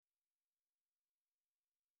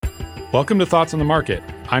Welcome to Thoughts on the Market.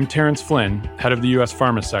 I'm Terence, Flynn, head of the U.S.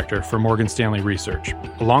 Pharma sector for Morgan Stanley Research.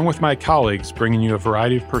 Along with my colleagues bringing you a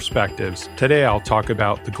variety of perspectives, today I'll talk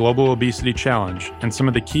about the global obesity challenge and some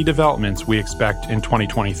of the key developments we expect in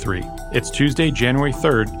 2023. It's Tuesday, January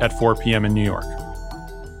 3rd at 4 p.m. in New York.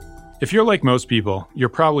 If you're like most people, you're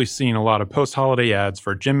probably seeing a lot of post-holiday ads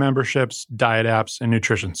for gym memberships, diet apps, and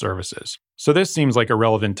nutrition services. So this seems like a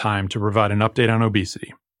relevant time to provide an update on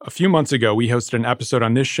obesity. A few months ago, we hosted an episode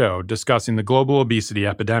on this show discussing the global obesity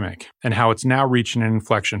epidemic and how it's now reaching an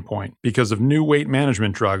inflection point because of new weight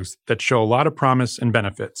management drugs that show a lot of promise and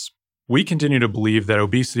benefits. We continue to believe that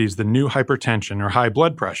obesity is the new hypertension or high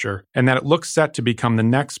blood pressure, and that it looks set to become the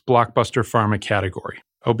next blockbuster pharma category.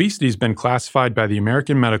 Obesity has been classified by the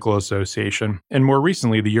American Medical Association and more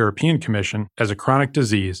recently the European Commission as a chronic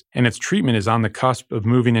disease, and its treatment is on the cusp of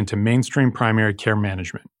moving into mainstream primary care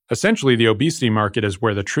management. Essentially, the obesity market is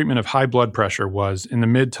where the treatment of high blood pressure was in the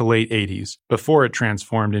mid to late 80s, before it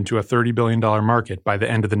transformed into a $30 billion market by the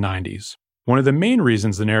end of the 90s. One of the main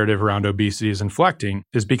reasons the narrative around obesity is inflecting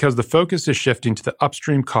is because the focus is shifting to the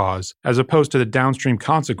upstream cause as opposed to the downstream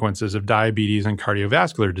consequences of diabetes and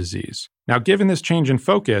cardiovascular disease. Now, given this change in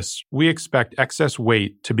focus, we expect excess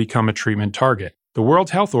weight to become a treatment target. The World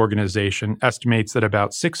Health Organization estimates that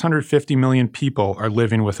about 650 million people are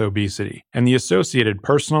living with obesity, and the associated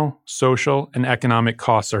personal, social, and economic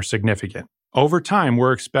costs are significant. Over time,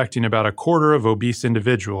 we're expecting about a quarter of obese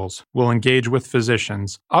individuals will engage with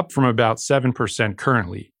physicians, up from about 7%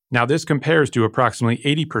 currently. Now, this compares to approximately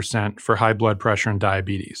 80% for high blood pressure and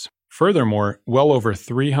diabetes. Furthermore, well over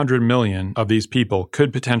 300 million of these people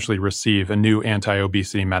could potentially receive a new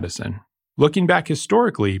anti-obesity medicine. Looking back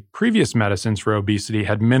historically, previous medicines for obesity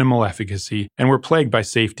had minimal efficacy and were plagued by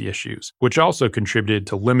safety issues, which also contributed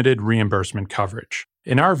to limited reimbursement coverage.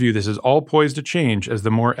 In our view, this is all poised to change as the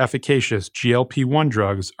more efficacious GLP-1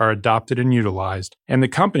 drugs are adopted and utilized, and the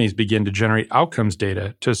companies begin to generate outcomes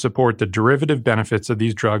data to support the derivative benefits of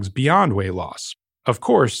these drugs beyond weight loss. Of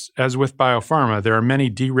course, as with biopharma, there are many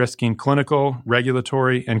de-risking clinical,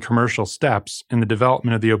 regulatory, and commercial steps in the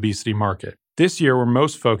development of the obesity market. This year, we're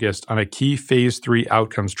most focused on a key Phase 3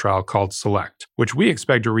 outcomes trial called SELECT, which we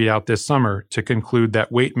expect to read out this summer to conclude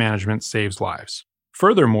that weight management saves lives.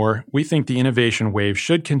 Furthermore, we think the innovation wave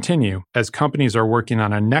should continue as companies are working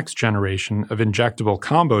on a next generation of injectable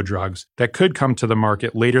combo drugs that could come to the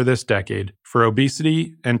market later this decade for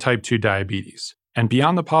obesity and type 2 diabetes. And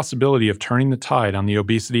beyond the possibility of turning the tide on the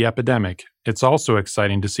obesity epidemic, it's also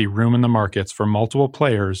exciting to see room in the markets for multiple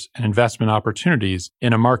players and investment opportunities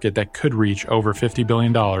in a market that could reach over $50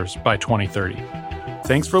 billion by 2030.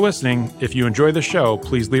 Thanks for listening. If you enjoy the show,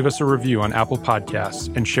 please leave us a review on Apple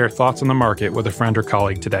Podcasts and share thoughts on the market with a friend or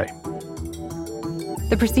colleague today.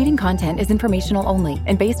 The preceding content is informational only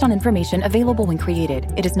and based on information available when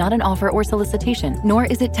created. It is not an offer or solicitation, nor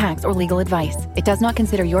is it tax or legal advice. It does not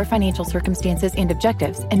consider your financial circumstances and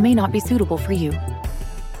objectives and may not be suitable for you.